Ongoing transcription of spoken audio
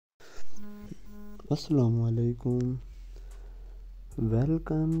Assalamu alaikum.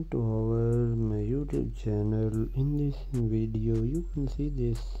 Welcome to my YouTube channel. In this video, you can see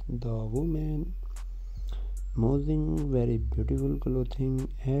the woman using very beautiful clothing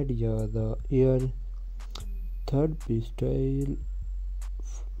at the ear third piece style,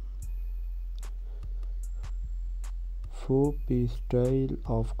 four-piece style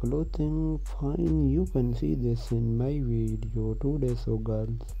of clothing. Fine, you can see this in my video today. So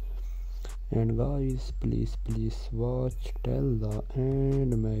girls and guys, please watch till the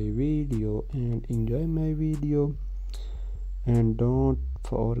end my video and enjoy my video, and don't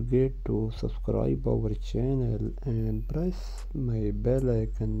forget to subscribe our channel and press my bell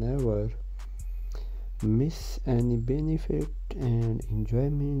icon. Never miss any benefit and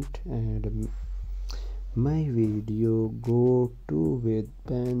enjoyment. And my video go to with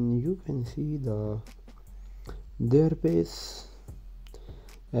pen. You can see their face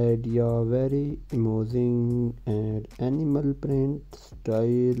at your very amazing and animal print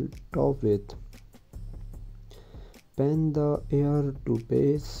style top with pen the air to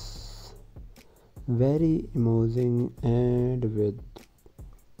pace very amazing and with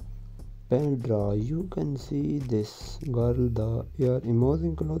pen draw. You can see this girl the air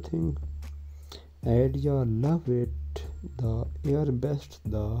amazing clothing and your love it the air best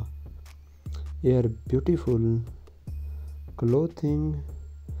the air beautiful clothing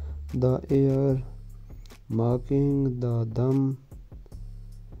the air marking the thumb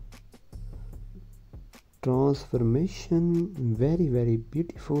transformation very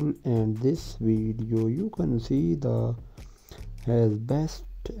beautiful. And this video you can see the has best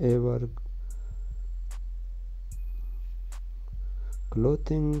ever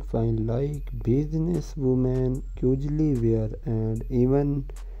clothing fine like business women usually wear and even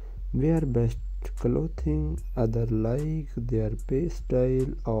wear best clothing other like their pay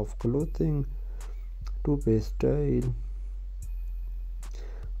style of clothing to pay style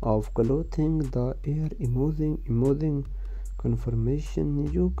of clothing the air amazing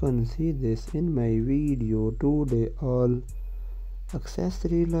confirmation. You can see this in my video today. All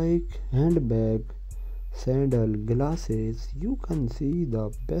accessory like handbag, sandal, glasses, you can see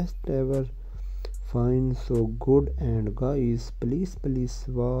the best ever find so good. And guys, please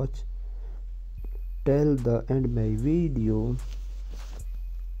watch till the end my video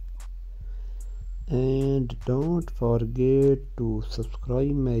and don't forget to subscribe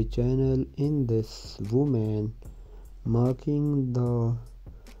my channel. In this woman marking the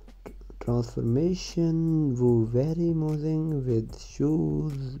transformation woo very amazing with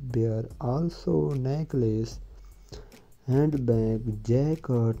shoes bear also necklace handbag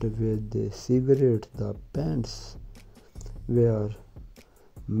jacket with the cigarette the pants wear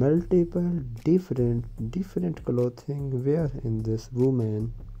multiple different clothing wear in this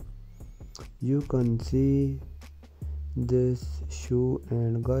woman. You can see this shoe.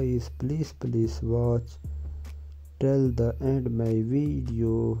 And guys, please watch till the end my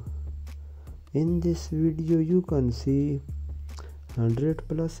video. In this video you can see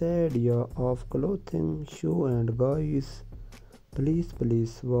 100+ area of clothing shoe. And guys, please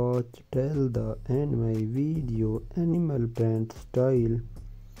watch till the end my video. Animal print style,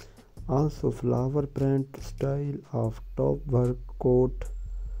 also flower print style of top work coat,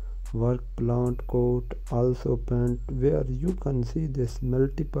 work plant coat, also pant where you can see this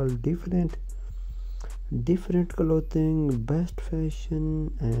multiple different clothing best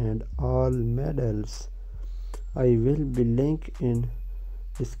fashion and all medals. I will be link in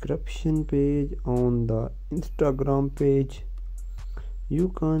description page on the Instagram page. You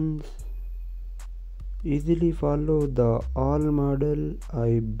can easily follow the all model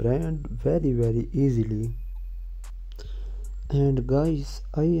I brand very easily. And guys,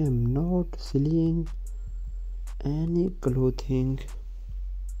 I am not selling any clothing.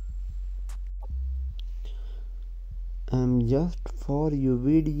 I'm just for you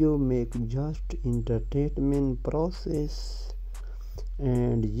video make just entertainment process.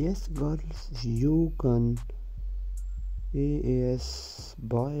 And yes girls, you can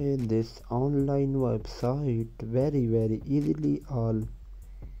buy this online website very easily. All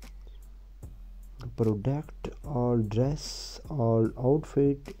product, all dress, all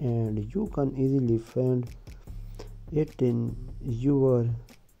outfit, and you can easily find it in your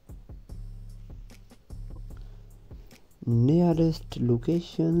nearest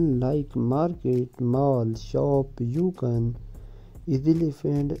location like market, mall, shop. You can easily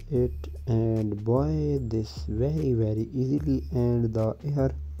find it and buy this very easily. And the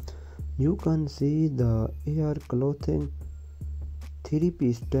air, you can see the air clothing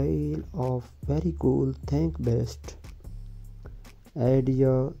 3-piece style of very cool think best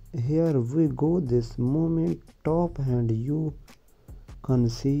idea. Here we go. This moment top and you can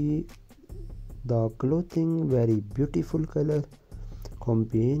see the clothing, very beautiful color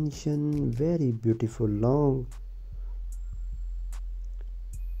combination, very beautiful long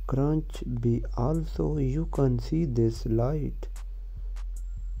crunch be. Also you can see this light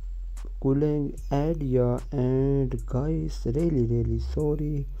cooling idea. And guys, really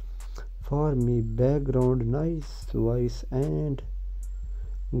sorry for me background nice voice. And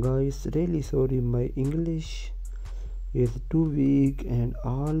guys, really sorry my English is too weak and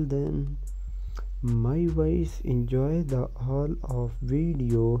all. Then my voice, enjoy the all of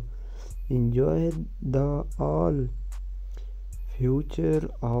video, enjoy the all future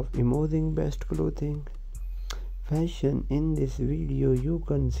of amazing best clothing fashion. In this video you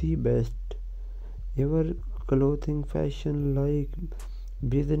can see best ever clothing fashion like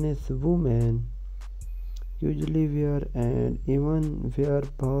business women usually wear, and even wear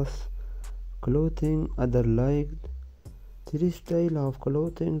past clothing other like three style of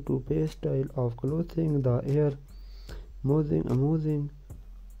clothing to pay style of clothing. The air amazing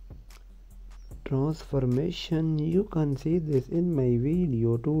transformation. You can see this in my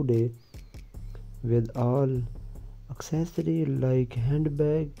video today with all accessory like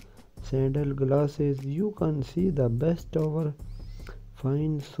handbag, sandal, glasses. You can see the best over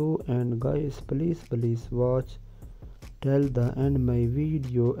fine. So and guys, please watch till the end my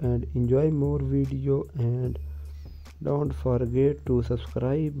video and enjoy more video, and don't forget to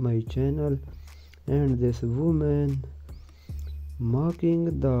subscribe my channel. And this woman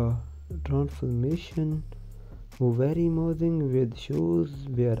marking the transformation who very amazing with shoes,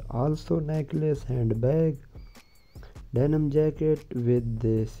 wear also necklace, handbag, denim jacket with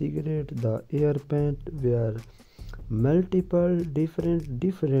the cigarette, the air pant, wear multiple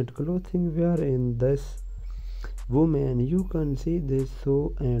different clothing wear in this woman. You can see this.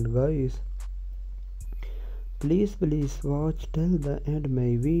 So and guys, please watch till the end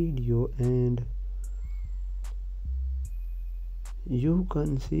my video, and you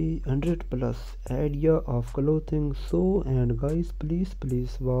can see 100 plus idea of clothing. So and guys, please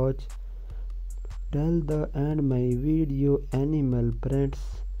watch till the end my video. Animal prints,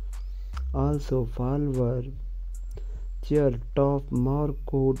 also follower, chair top, mark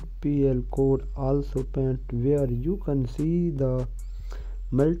code, PL code, also pant where you can see the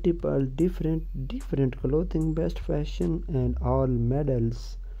multiple different clothing best fashion, and all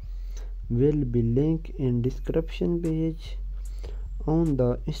medals will be linked in description page. On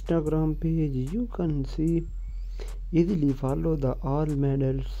the Instagram page you can see easily follow the all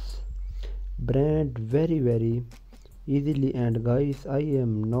medals brand very easily. And guys, I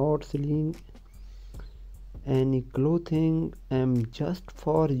am not selling any clothing, am just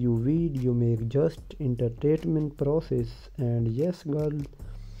for you video make just entertainment process. And yes girl,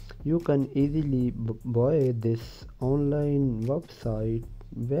 you can easily buy this online website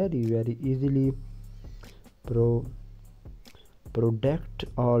very easily. Product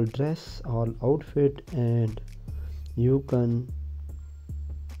all dress all outfit, and you can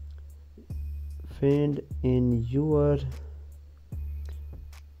find in your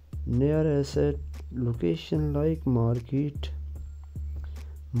nearest location like market,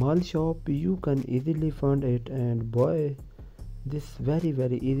 mall, shop. You can easily find it and buy this very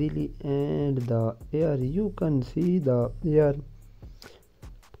easily. And the air, you can see the air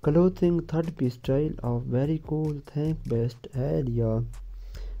clothing third piece style of very cool thank best area.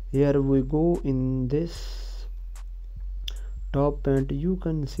 Here we go in this top pant. You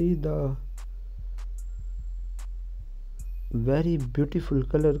can see the very beautiful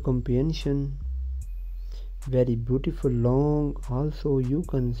color combination, very beautiful long. Also you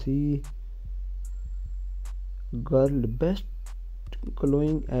can see girl best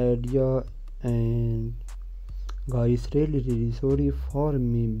clothing idea. And guys, really sorry for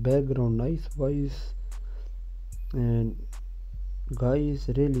me background nice voice. And guys,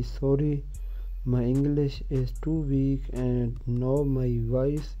 really sorry my English is too weak, and now my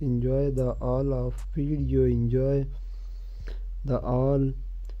voice. Enjoy the all of video, enjoy the all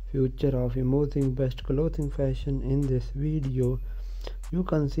future of amazing best clothing fashion. In this video you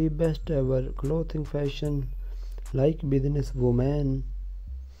can see best ever clothing fashion like business woman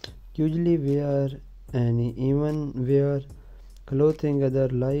usually wear, and even wear clothing other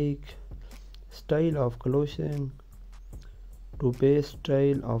like style of clothing to base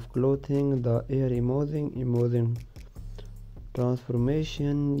style of clothing. The air amazing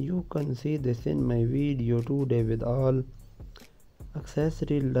transformation. You can see this in my video today with all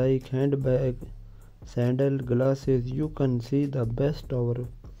accessory like handbag, sandal, glasses. You can see the best over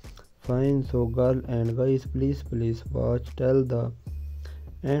fine. So girl and guys, please watch till the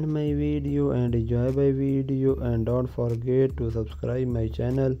end my video and enjoy my video, and don't forget to subscribe my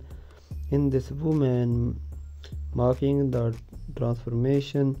channel. In this woman marking the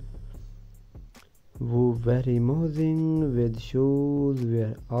transformation, who very amazing with shoes,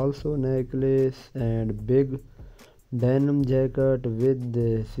 wear also necklace and big denim jacket with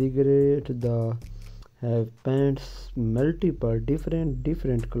the cigarette, the have pants, multiple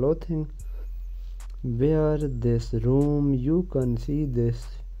different clothing. Where this room you can see this.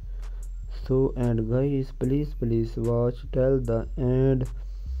 So and guys, please watch till the end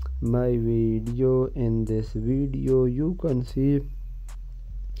my video. In this video you can see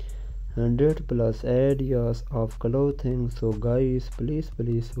 100 plus ideas of clothing. So guys, please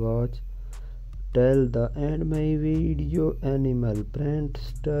watch till the end my video. Animal print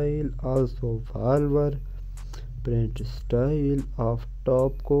style, also flower print style of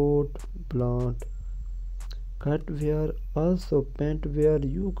top coat, plant cut wear, also pant wear.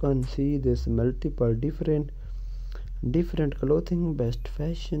 You can see this multiple different clothing, best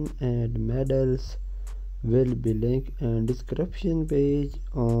fashion and medals will be linked and description page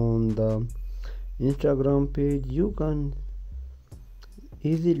on the Instagram page. You can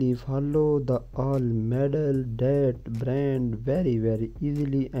easily follow the all medal that brand very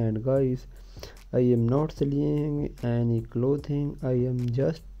easily. And guys, I am not selling any clothing, I am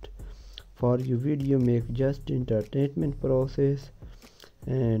just for you video make just entertainment process.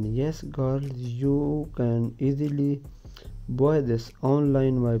 And yes girls, you can easily buy this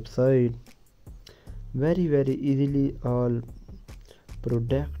online website very easily. All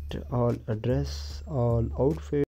product, all address, all outfit